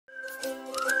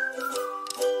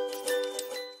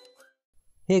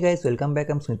Hey guys, welcome back.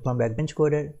 I'm Sumit from Backbench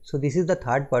Coder. So this is the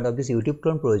third part of this YouTube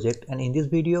clone project, and in this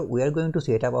video we are going to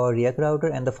set up our React router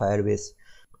and the Firebase.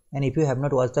 And if you have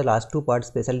not watched the last two parts,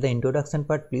 especially the introduction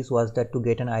part, please watch that to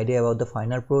get an idea about the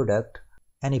final product.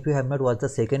 And if you have not watched the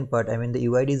second part, I mean the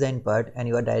UI design part, and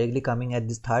you are directly coming at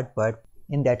this third part,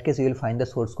 in that case you will find the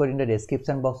source code in the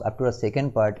description box up to the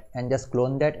second part, and just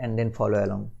clone that and then follow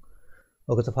along.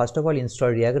 Okay, so first of all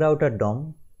install React router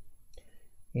DOM.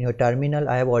 In your terminal,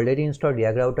 I have already installed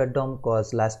React router DOM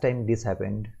because last time this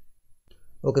happened.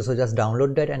 Okay, so just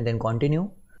download that and then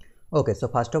continue. Okay, so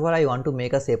first of all I want to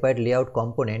make a separate layout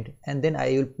component, and then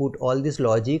I will put all these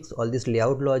logics, all this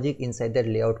layout logic inside that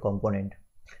layout component.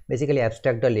 Basically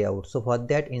abstract the layout. So for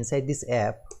that, inside this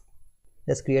app,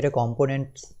 just create a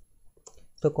component.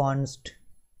 So const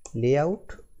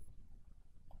layout,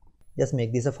 just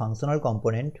make this a functional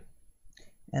component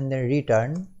and then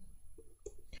return.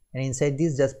 And inside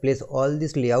this just place all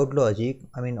this layout logic,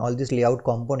 I mean all this layout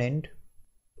component,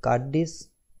 cut this,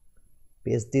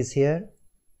 paste this here,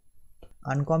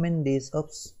 uncomment this,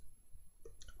 oops.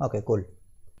 Okay, cool.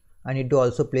 I need to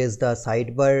also place the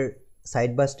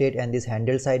sidebar state and this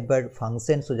handle sidebar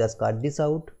function, so just cut this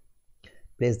out,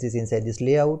 place this inside this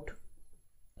layout.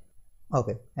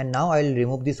 Okay, and now I'll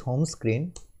remove this home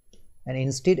screen and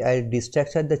instead I'll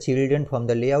destructure the children from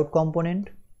the layout component.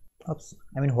 Oops,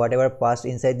 I mean whatever passed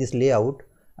inside this layout,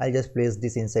 I'll just place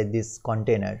this inside this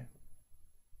container.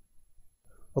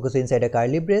 Okay, so inside a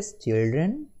curly brace,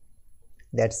 children,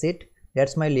 that's it.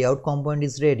 That's my layout component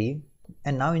is ready.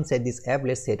 And now inside this app,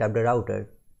 let's set up the router.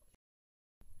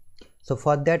 So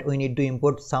for that we need to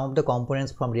import some of the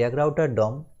components from React router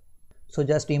DOM. So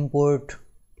just import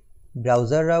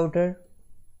browser router.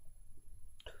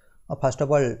 First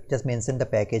of all, just mention the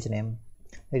package name,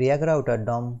 React router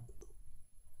DOM.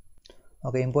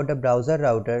 Okay, import the browser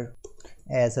router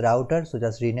as router, so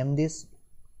just rename this,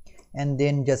 and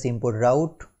then just import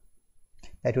route,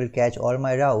 that will catch all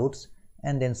my routes,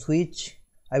 and then switch.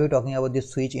 I'll be talking about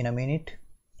this switch in a minute.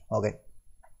 Okay,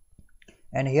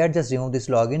 and here just remove this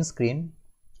login screen,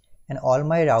 and all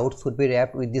my routes would be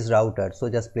wrapped with this router. So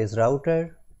just place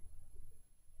router.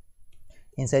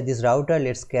 Inside this router,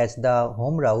 let's catch the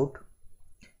home route.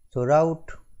 So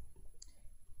route,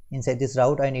 inside this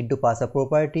route I need to pass a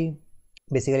property,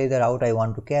 basically the route I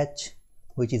want to catch,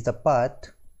 which is the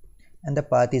path, and the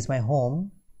path is my home,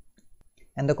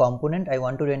 and the component I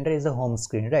want to render is the home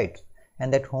screen, right?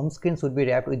 And that home screen should be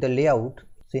wrapped with the layout.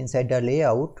 So inside the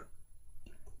layout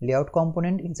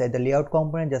component, inside the layout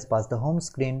component just pass the home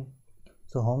screen.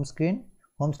 So home screen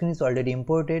is already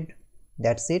imported,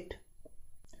 that's it,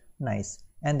 nice.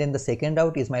 And then the second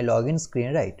route is my login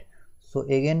screen, right? So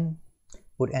again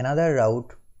put another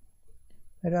route,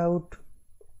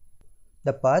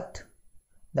 the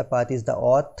path is the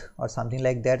auth or something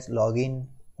like that, login,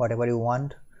 whatever you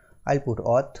want. I'll put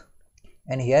auth,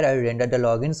 and here I'll render the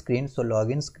login screen. So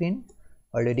login screen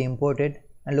already imported,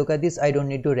 and look at this, I don't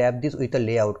need to wrap this with a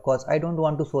layout because I don't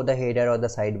want to show the header or the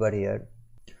sidebar here.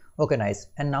 Okay, nice.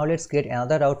 And now let's create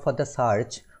another route for the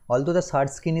search. Although the search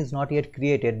screen is not yet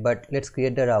created, but let's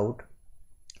create the route.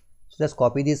 So just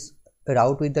copy this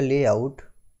route with the layout,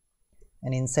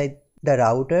 and inside the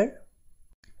router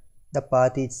the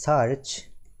path is search.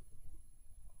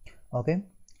 Okay,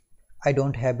 I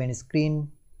don't have any screen,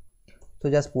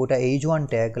 so just put a h1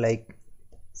 tag like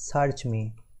search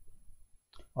me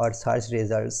or search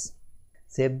results.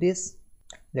 Save this.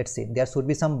 Let's see, there should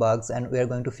be some bugs and we are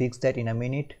going to fix that in a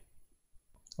minute.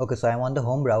 Okay, so I'm on the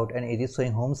home route and it is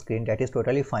showing home screen, that is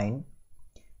totally fine.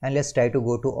 And let's try to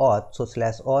go to auth. So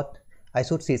 /auth, I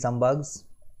should see some bugs.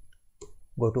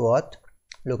 Go to auth.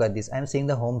 Look at this, I'm seeing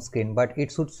the home screen, but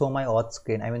it should show my auth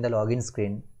screen, I mean the login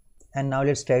screen. And now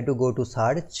let's try to go to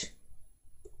search,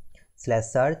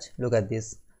 /search. Look at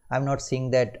this, I'm not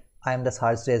seeing that I am the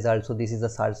search result, so this is the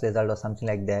search result or something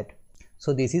like that.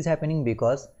 So this is happening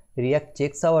because React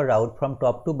checks our route from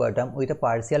top to bottom with a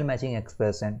partial matching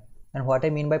expression. And what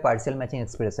I mean by partial matching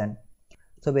expression,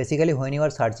 so basically when you are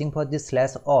searching for this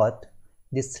 /auth,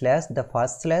 this slash, the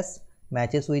first slash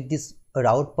matches with this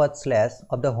route path slash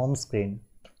of the home screen.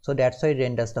 So that's why it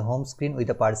renders the home screen with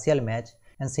a partial match,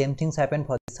 and same things happen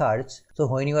for the search. So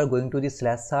when you are going to this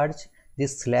 /search,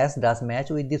 this slash does match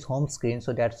with this home screen,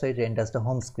 so that's why it renders the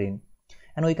home screen.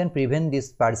 And we can prevent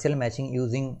this partial matching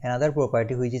using another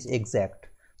property which is exact.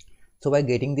 So by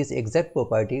getting this exact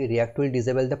property, React will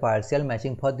disable the partial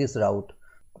matching for this route.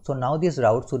 So now this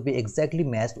route should be exactly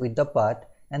matched with the path,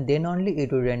 and then only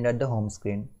it will render the home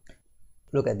screen.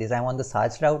 Look at this, I'm on the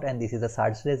search route and this is the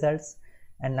search results.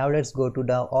 And now let's go to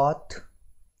the auth.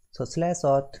 So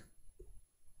 /auth,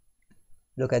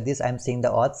 Look at this, I'm seeing the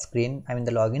auth screen, I mean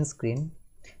the login screen,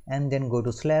 and then go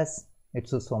to slash, it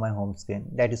should show my home screen.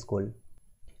 That is cool.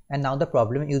 And now the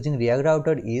problem using React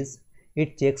Router is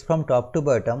it checks from top to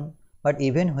bottom, but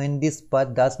even when this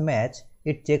path does match,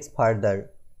 it checks further.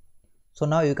 So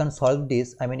now you can solve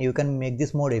this, you can make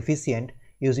this more efficient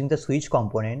using the switch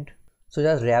component. So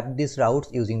just wrap these routes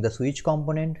using the switch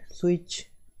component, switch.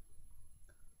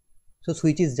 So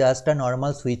switch is just a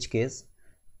normal switch case,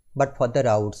 but for the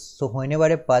routes. So whenever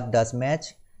a path does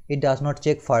match, it does not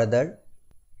check further.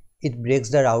 It breaks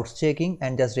the routes checking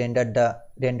and just rendered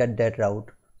that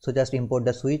route. So just import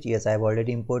the switch. Yes, I have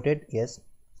already imported. Yes.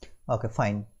 Okay,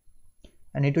 fine.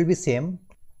 And it will be same.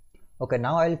 Okay,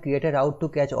 now I will create a route to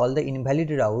catch all the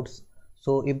invalid routes.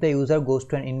 So if the user goes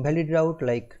to an invalid route,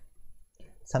 like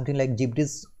something like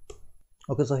gypdies.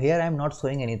 Okay, so here I am not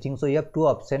showing anything. So you have two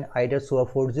options, either show a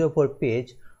 404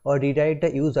 page or redirect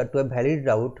the user to a valid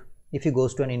route if he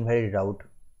goes to an invalid route.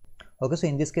 Okay, so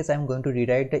in this case I am going to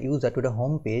redirect the user to the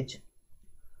home page.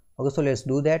 Okay, so let's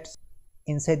do that.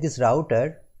 Inside this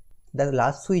router, the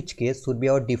last switch case should be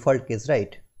our default case,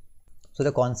 right? So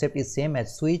the concept is same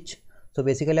as switch. So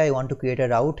basically I want to create a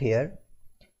route here,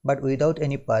 but without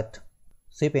any path.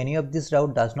 So if any of this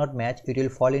route does not match, it will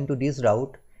fall into this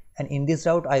route, and in this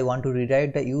route I want to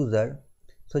redirect the user.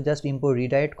 So just import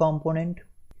redirect component.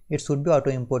 It should be auto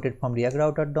imported from React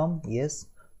Router DOM. Yes,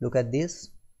 look at this.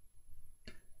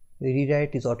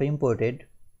 Redirect is auto imported,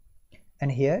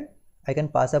 and here I can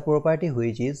pass a property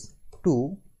which is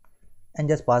to, and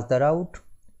just pass the route.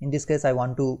 In this case I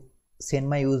want to send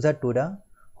my user to the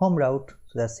home route.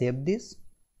 So just save this.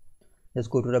 Just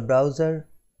go to the browser.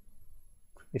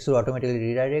 It should automatically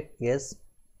redirect. Yes,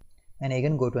 and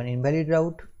again go to an invalid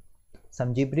route,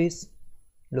 some gibberish.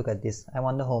 Look at this, I'm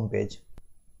on the home page.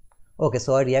 Okay,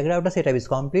 so our React Router setup is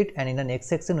complete, and in the next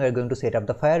section we are going to set up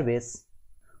the Firebase.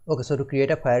 Okay, so to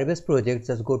create a Firebase project,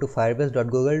 just go to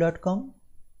firebase.google.com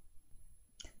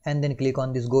and then click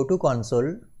on this go to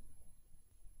console.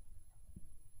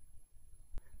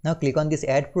 Now click on this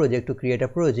add project to create a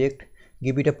project.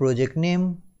 Give it a project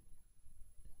name,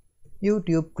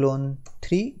 YouTube clone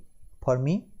 3 for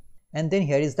me, and then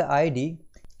here is the ID.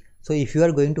 So if you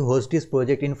are going to host this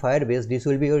project in Firebase, this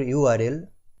will be your URL.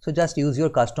 So just use your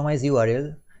customized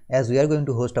URL, as we are going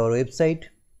to host our website.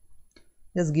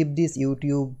 Just give this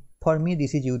YouTube. For me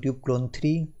this is YouTube clone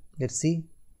 3. Let's see.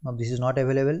 Now this is not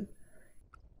available.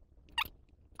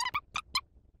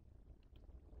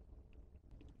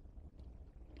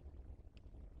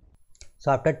 So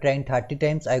after trying 30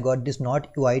 times I got this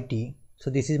not UIT.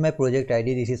 So this is my project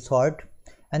ID, this is short,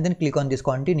 and then click on this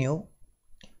continue.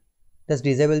 Just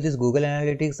disable this Google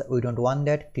Analytics, we don't want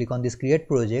that. Click on this create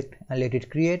project and let it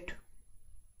create.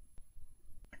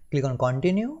 Click on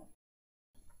continue.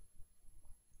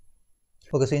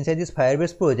 Okay, so inside this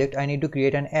Firebase project I need to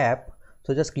create an app.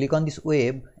 So just click on this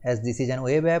web, as this is an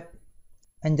web app,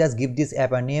 and just give this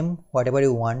app a name, whatever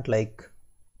you want. Like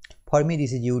for me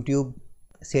this is YouTube.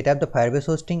 Set up the Firebase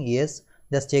hosting. Yes,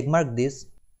 just check mark this,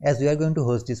 as we are going to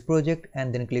host this project,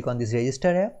 and then click on this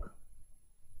register app.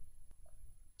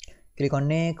 Click on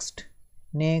next,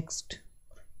 next,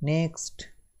 next.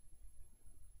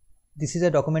 This is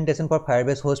a documentation for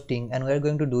Firebase hosting, and we are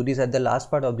going to do this at the last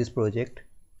part of this project.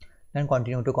 Then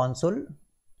continue to console.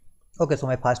 Okay, so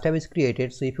my first app is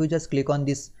created. So if you just click on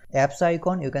this apps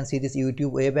icon, you can see this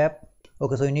YouTube web app.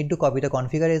 Okay, so you need to copy the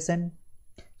configuration.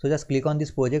 So just click on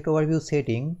this project overview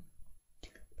setting,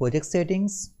 project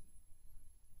settings,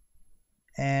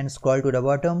 and scroll to the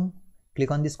bottom. Click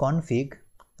on this config.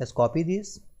 Just copy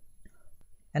this.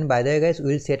 And by the way guys,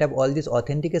 we will set up all this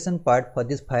authentication part for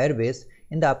this Firebase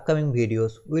in the upcoming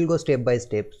videos. We will go step by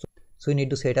step. So you need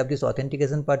to set up this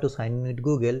authentication part to sign in with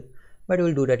Google, but we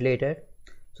will do that later.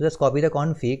 So just copy the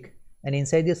config, and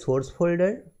inside the source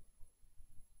folder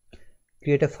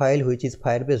create a file which is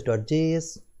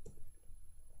firebase.js,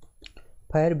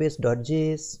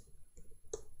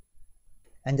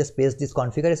 and just paste this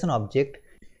configuration object.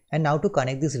 And now to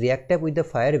connect this React app with the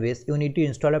Firebase, you need to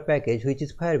install a package which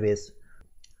is Firebase.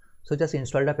 So just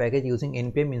install the package using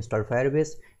npm install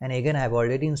Firebase, and again I have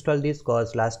already installed this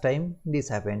because last time this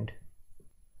happened.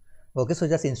 Okay, so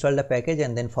just install the package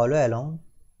and then follow along.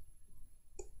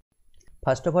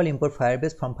 First of all, import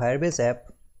Firebase from Firebase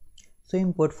app. So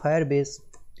import Firebase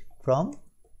from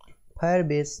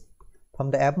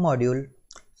the app module.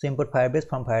 So import Firebase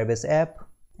from Firebase app,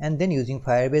 and then using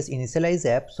Firebase initialize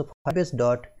app. So Firebase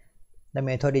dot, the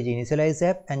method is initialize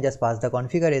app, and just pass the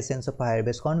configuration. So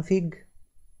Firebase config.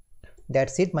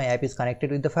 That's it, my app is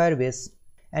connected with the Firebase.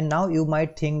 And now you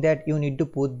might think that you need to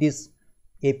put this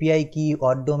API key,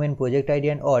 auth domain, project ID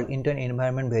and all into an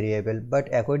environment variable.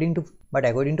 But according to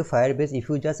Firebase, if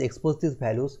you just expose these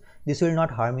values, this will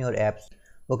not harm your apps.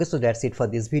 Okay, so that's it for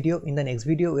this video. In the next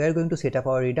video, we are going to set up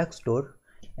our Redux store.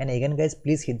 And again guys,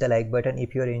 please hit the like button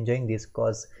if you are enjoying this,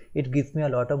 cause it gives me a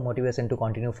lot of motivation to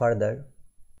continue further.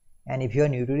 And if you are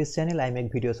new to this channel, I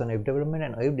make videos on web development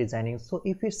and web designing. So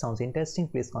if it sounds interesting,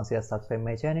 please consider subscribing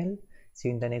my channel. See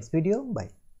you in the next video.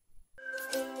 Bye.